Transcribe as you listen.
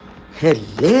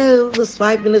Hello, this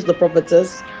 5 minutes, the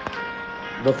prophetess,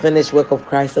 the finished work of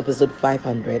Christ, episode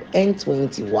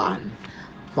 521.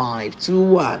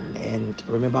 521. And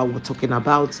remember, we're talking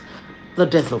about the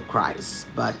death of Christ,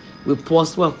 but we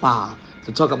paused for a while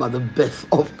to talk about the birth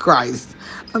of Christ.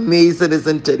 Amazing,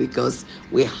 isn't it? Because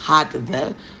we had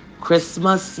the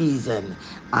Christmas season,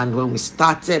 and when we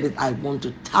started it, I want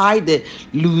to tie the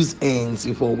loose ends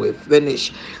before we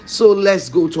finish. So let's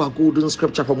go to our golden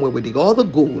scripture from where we dig all the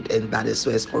gold, and that is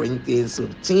 1 Corinthians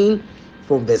 15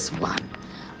 from verse 1.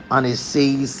 And it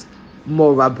says,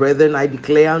 moreover, brethren, I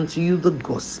declare unto you the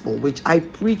gospel which I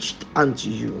preached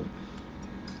unto you,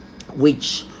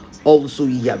 which also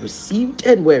ye have received,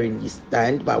 and wherein ye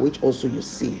stand, by which also you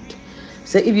saved.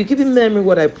 Say, if you keep in memory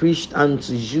what I preached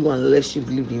unto you, unless you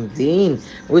believed in vain,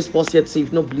 which Paul said, say,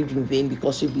 if not believed in vain,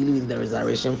 because you believe in the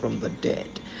resurrection from the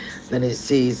dead. Then it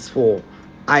says, for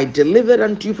I delivered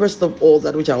unto you first of all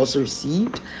that which I also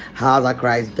received, how that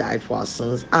Christ died for our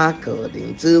sins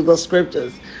according to the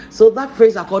scriptures. So that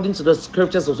phrase, according to the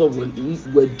scriptures, also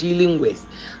we're dealing with.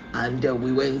 And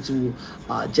we went to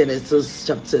Genesis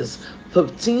chapters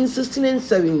 15, 16, and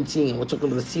 17. We're talking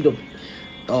about the seed of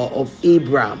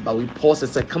Abraham, but we paused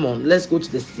and said, come on, let's go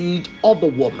to the seed of the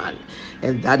woman,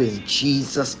 and that is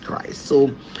Jesus Christ.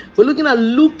 So we're looking at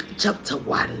Luke chapter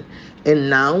 1, and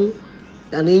now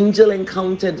an angel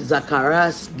encountered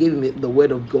Zacharias, gave him the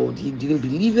word of God. He didn't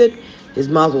believe it, his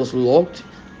mouth was locked.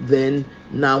 Then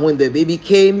now when the baby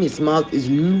came, his mouth is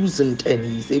loosened and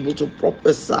he's able to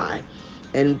prophesy.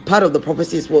 And part of the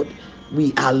prophecy is what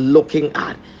we are looking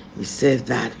at. He says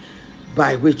that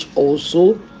by which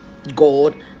also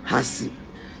God has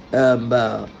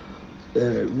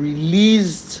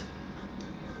released,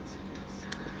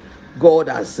 God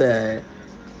has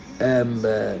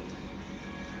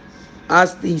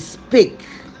as they speak,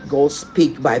 God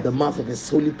speak by the mouth of his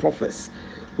holy prophets,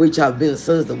 which have been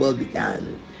since the world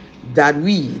began, that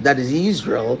we, that is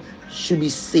Israel, should be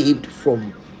saved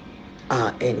from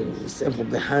our enemies and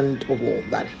from the hand of all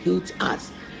that hate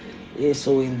us.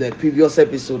 So in the previous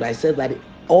episode, I said that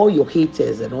all your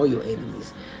haters and all your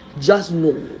enemies, just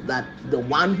know that the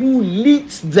one who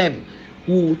leads them,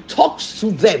 who talks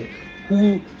to them,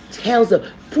 who tells them,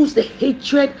 puts the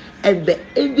hatred and the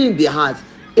envy in their hearts,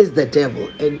 is the devil.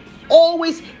 And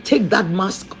always take that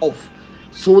mask off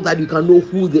so that you can know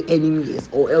who the enemy is,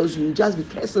 or else you just be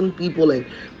cursing people and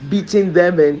beating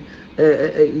them and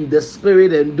in the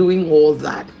spirit and doing all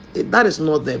that. That is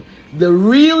not them. The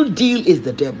real deal is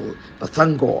the devil. But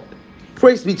thank God,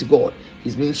 praise be to God,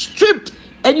 he's been stripped,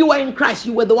 and you are in Christ.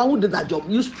 You were the one who did that job.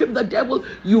 You stripped the devil,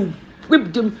 you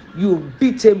whipped him, you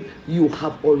beat him, you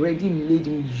have already made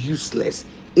him useless.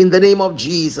 In the name of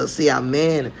Jesus, say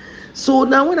amen. So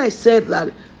now when I said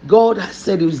that God has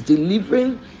said he was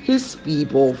delivering his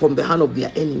people from the hand of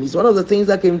their enemies, one of the things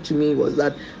that came to me was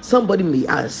that somebody may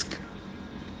ask,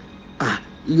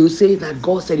 you say that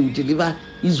God said he will deliver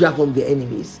Israel from their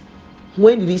enemies.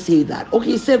 When did he say that?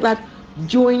 Okay, he said that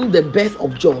during the birth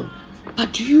of John.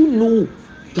 But do you know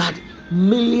that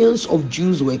millions of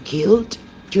Jews were killed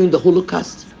during the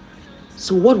Holocaust?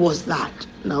 So what was that?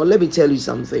 Now let me tell you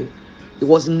something. It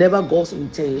was never God's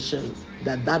intention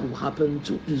that that would happen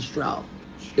to Israel.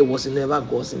 It was never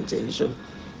God's intention.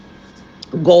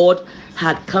 God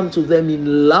had come to them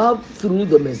in love through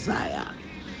the Messiah.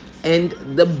 And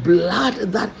the blood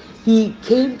that he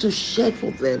came to shed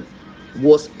for them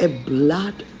was a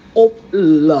blood of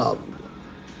love.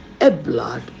 A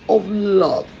blood of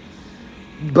love.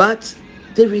 But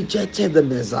they rejected the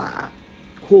Messiah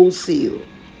wholesale.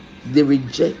 They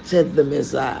rejected the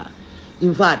Messiah.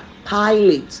 In fact,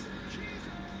 Pilate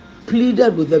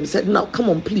pleaded with them, said, now come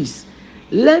on, please,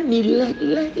 let me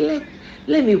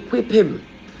whip him,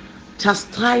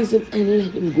 chastise him, and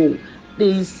let him go.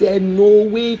 They said, no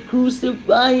way,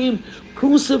 crucify him,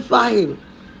 crucify him.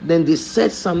 Then they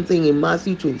said something in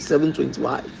Matthew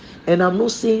 27:25. And I'm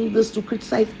not saying this to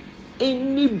criticize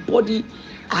anybody.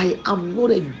 I am not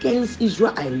against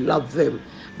Israel. I love them.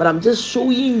 But I'm just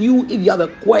showing you, if you have a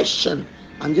question,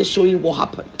 I'm just showing you what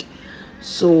happened.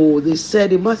 So they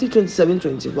said in Matthew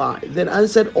 27:25, then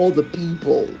answered all the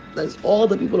people, that's all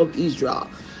the people of Israel,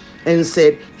 and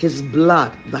said, his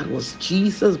blood, that was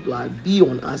Jesus' blood, be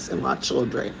on us and our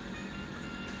children.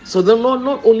 So they're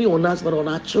not only on us, but on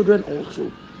our children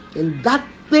also. And that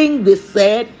thing they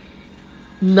said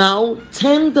now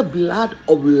turned the blood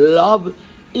of love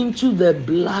into the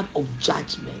blood of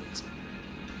judgment.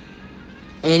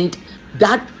 And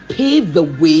that paved the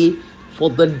way for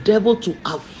the devil to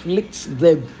afflict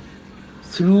them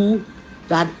through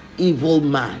that evil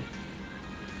man.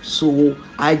 So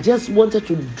I just wanted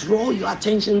to draw your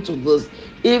attention to this.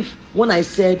 If when I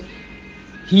said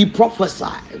he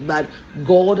prophesied that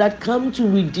God had come to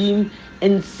redeem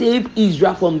and save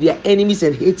Israel from their enemies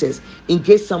and haters. In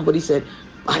case somebody said,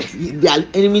 they are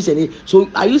enemies so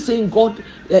are you saying God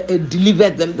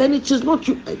delivered them? Then it is not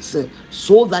true. It's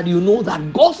so that you know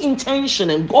that God's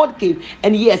intention, and God came,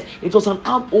 and yes, it was an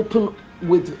arm open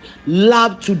with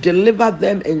love to deliver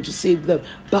them and to save them.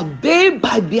 But they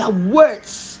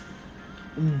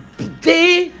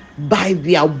they by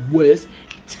their words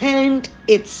turned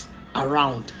it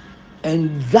around,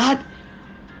 and that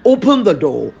opened the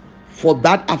door for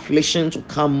that affliction to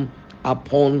come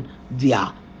upon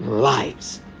their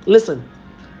lives. Listen,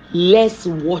 let's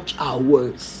watch our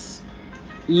words.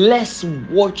 Let's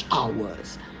watch our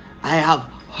words. I have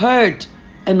heard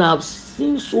and I've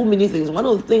seen so many things. One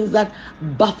of the things that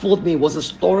baffled me was a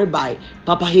story by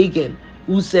Papa Hagen,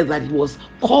 who said that he was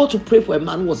called to pray for a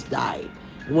man who was died.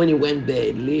 When he went there,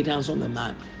 he laid hands on the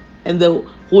man, and the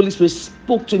Holy Spirit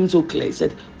spoke to him so clear. He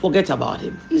said, "Forget about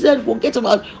him." He said, "Forget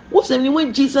about what's happening."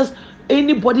 When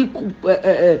anybody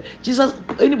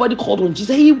called on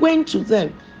Jesus, he went to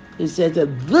them. He said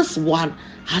that this one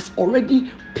has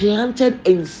already planted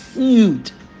and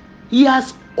sealed. He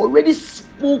has already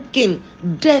spoken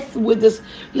death with this.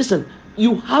 Listen,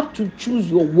 you have to choose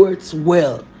your words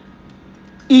well.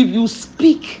 If you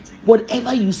speak,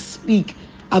 whatever you speak,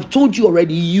 I've told you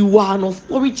already, you are an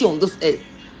authority on this earth.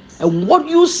 And what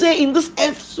you say in this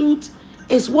earth suit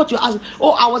is what you ask.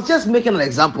 Oh, I was just making an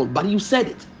example, but you said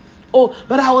it. Oh,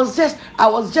 but I was just, I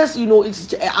was just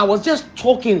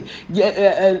talking, yeah,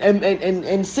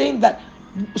 and saying that.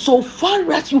 So far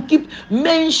as you keep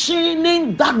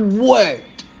mentioning that word,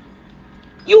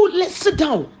 you let's sit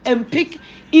down and pick.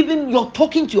 Even you're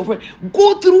talking to your friend,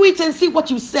 go through it and see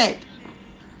what you said.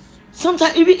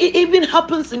 Sometimes it even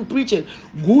happens in preaching.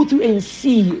 Go through and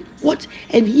see what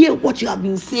and hear what you have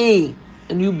been saying,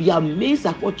 and you'll be amazed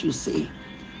at what you say.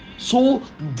 So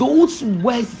those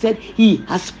words said he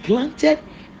has planted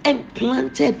and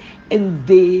planted, and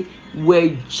they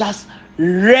were just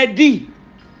ready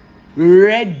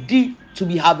to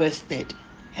be harvested.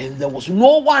 And there was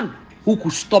no one who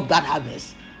could stop that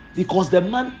harvest, because the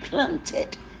man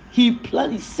planted. He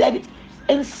planted, he said it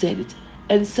and said it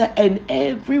and said, and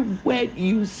every word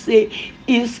you say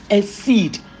is a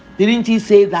seed. Didn't he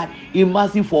say that in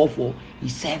Matthew 4:4? He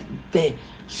said the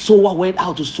sower went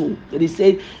out to sow. And he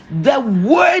said the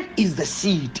word is the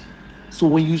seed. So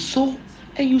when you sow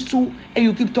and you sow and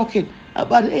you keep talking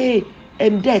about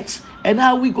and debt and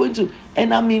how we going to,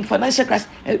 and I'm in financial crisis,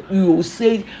 and you will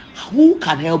say, who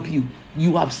can help you?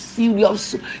 You have seen,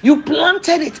 you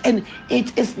planted it, and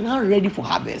it is now ready for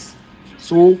harvest.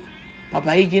 So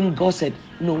Papa again, God said,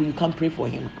 no, you can't pray for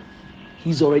him.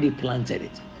 He's already planted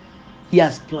it. He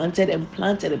has planted and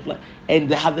planted and planted, and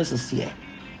the harvest is here.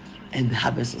 And the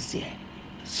harvest is here.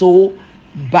 So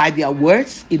by their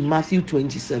words in Matthew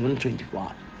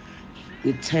 27:25,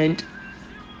 they turned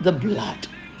the blood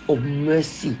of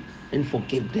mercy and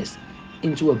forgiveness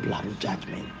into a blood of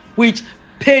judgment, which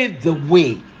paved the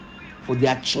way for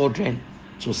their children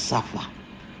to suffer.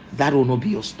 That will not be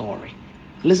your story.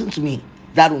 Listen to me.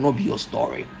 That will not be your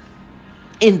story.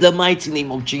 In the mighty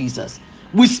name of Jesus,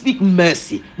 we speak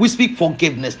mercy, we speak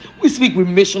forgiveness, we speak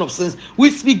remission of sins,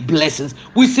 we speak blessings,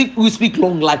 we speak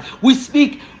long life, we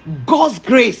speak God's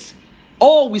grace.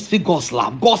 Oh, we speak God's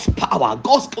love, God's power,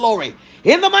 God's glory.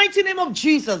 In the mighty name of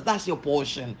Jesus, that's your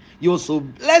portion. You're so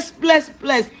blessed.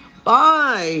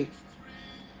 Bye.